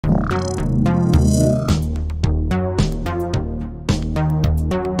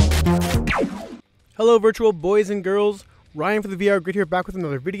Hello virtual boys and girls, Ryan for the VR Grid here, back with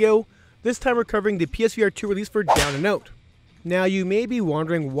another video. This time we're covering the PSVR 2 release for Down and Out. Now you may be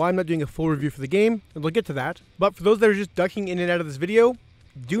wondering why I'm not doing a full review for the game, and we'll get to that. But for those that are just ducking in and out of this video,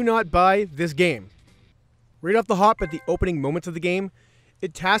 do not buy this game. Right off the hop at the opening moments of the game,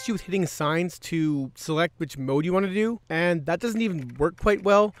 it tasks you with hitting signs to select which mode you want to do, and that doesn't even work quite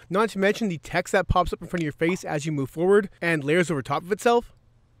well. Not to mention the text that pops up in front of your face as you move forward and layers over top of itself.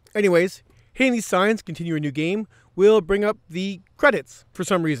 Anyways, hitting these signs, continue a new game, will bring up the credits for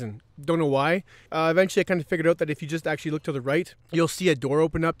some reason. Don't know why. Eventually I kind of figured out that if you just actually look to the right, you'll see a door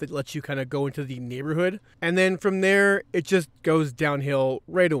open up that lets you kind of go into the neighborhood. And then from there, it just goes downhill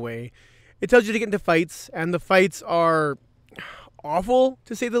right away. It tells you to get into fights, and the fights are awful,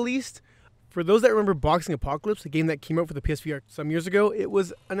 to say the least. For those that remember Boxing Apocalypse, a game that came out for the PSVR some years ago, it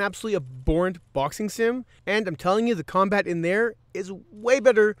was an absolutely abhorrent boxing sim, and I'm telling you, the combat in there is way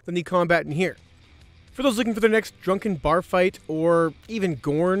better than the combat in here. For those looking for their next drunken bar fight, or even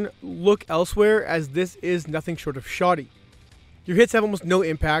Gorn, look elsewhere, as this is nothing short of shoddy. Your hits have almost no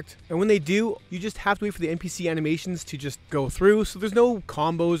impact, and when they do, you just have to wait for the NPC animations to just go through, so there's no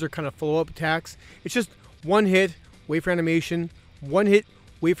combos or kind of follow-up attacks. It's just one hit, wait for animation, one hit,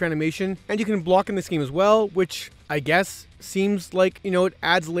 wait for animation, and you can block in this game as well, which I guess seems like, you know, it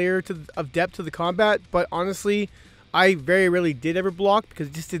adds a layer of depth to the combat, but honestly, I very rarely did ever block because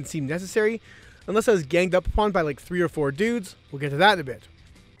it just didn't seem necessary, unless I was ganged up upon by like 3 or 4 dudes. We'll get to that in a bit.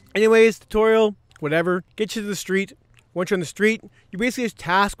 Anyways, tutorial, whatever, get you to the street. Once you're on the street, you're basically just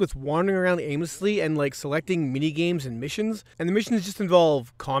tasked with wandering around aimlessly and like selecting mini games and missions, and the missions just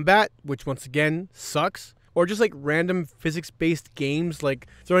involve combat, which once again sucks, or just like random physics-based games like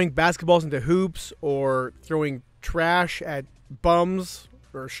throwing basketballs into hoops or throwing trash at bums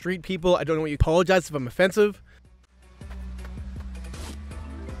or street people. I don't know what you apologize if I'm offensive.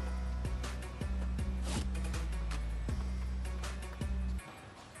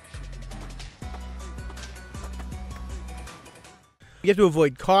 You have to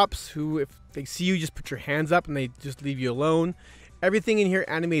avoid cops who, if they see you, just put your hands up and they just leave you alone. Everything in here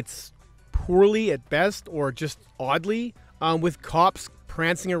animates poorly at best, or just oddly, with cops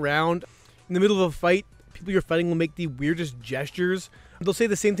prancing around. In the middle of a fight, people you're fighting will make the weirdest gestures. They'll say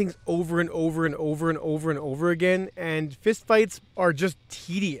the same things over and over and over and over and over again, and fist fights are just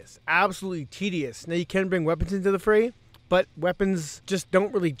tedious, absolutely tedious. Now you can bring weapons into the fray, but weapons just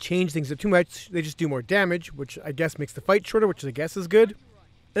don't really change things too much. They just do more damage, which I guess makes the fight shorter, which I guess is good. And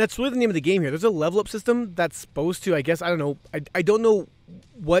that's really the name of the game here. There's a level up system that's supposed to, I guess, I don't know. I don't know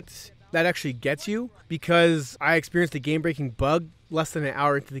what that actually gets you, because I experienced a game-breaking bug less than an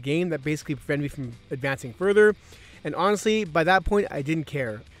hour into the game that basically prevented me from advancing further. And honestly, by that point, I didn't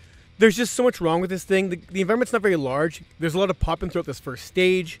care. There's just so much wrong with this thing. The environment's not very large. There's a lot of popping throughout this first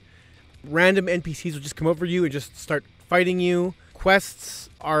stage. Random NPCs will just come over you and just start fighting you. Quests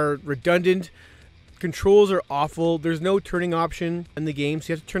are redundant. Controls are awful. There's no turning option in the game,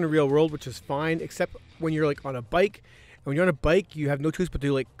 so you have to turn in real world, which is fine, except when you're like on a bike. And when you're on a bike, you have no choice but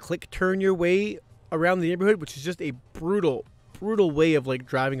to like click turn your way around the neighborhood, which is just a brutal way of like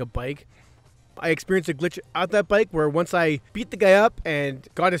driving a bike. I experienced a glitch out that bike where once I beat the guy up and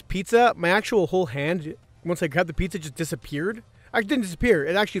got his pizza, my actual whole hand, once I grabbed the pizza, just disappeared. It didn't disappear.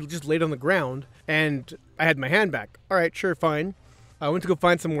 It actually just laid on the ground, and I had my hand back. All right, sure, fine. I went to go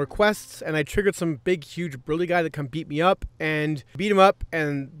find some more quests, and I triggered some big, huge, burly guy to come beat me up, and beat him up,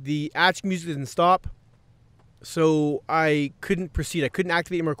 and the action music didn't stop. So I couldn't proceed. I couldn't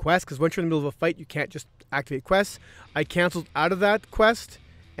activate any more quests, because once you're in the middle of a fight, you can't just activate quests. I canceled out of that quest,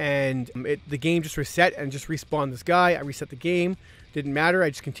 and the game just reset and just respawned this guy. I reset the game. Didn't matter. I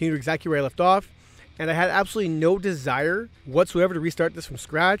just continued exactly where I left off. And I had absolutely no desire whatsoever to restart this from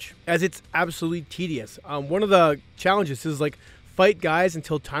scratch, as it's absolutely tedious. One of the challenges is like fight guys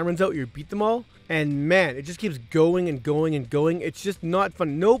until time runs out, you beat them all. And man, it just keeps going and going and going. It's just not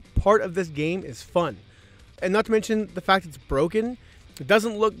fun. No part of this game is fun. And not to mention the fact it's broken. It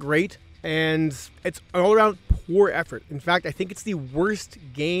doesn't look great, and it's an all-around poor effort. In fact, I think it's the worst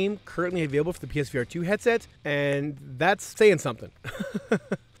game currently available for the PSVR 2 headset, and that's saying something.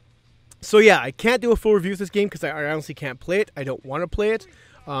 So yeah, I can't do a full review of this game because I honestly can't play it. I don't want to play it.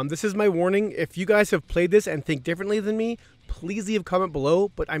 This is my warning. If you guys have played this and think differently than me, please leave a comment below.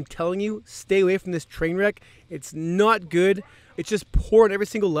 But I'm telling you, stay away from this train wreck. It's not good. It's just poor on every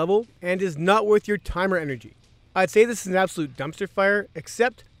single level and is not worth your time or energy. I'd say this is an absolute dumpster fire,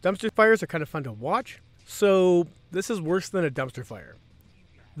 except dumpster fires are kind of fun to watch. So this is worse than a dumpster fire.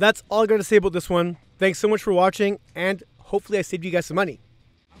 That's all I got to say about this one. Thanks so much for watching, and hopefully I saved you guys some money.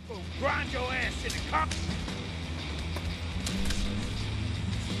 grind your ass in the concrete.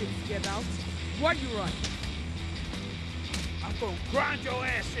 Get out. What you run? I'm gonna grind your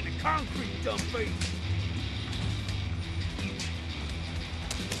ass in the concrete, dumb face.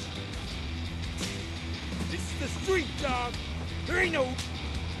 This is the street, dog. There ain't no...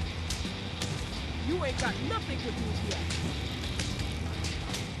 You ain't got nothing to do here.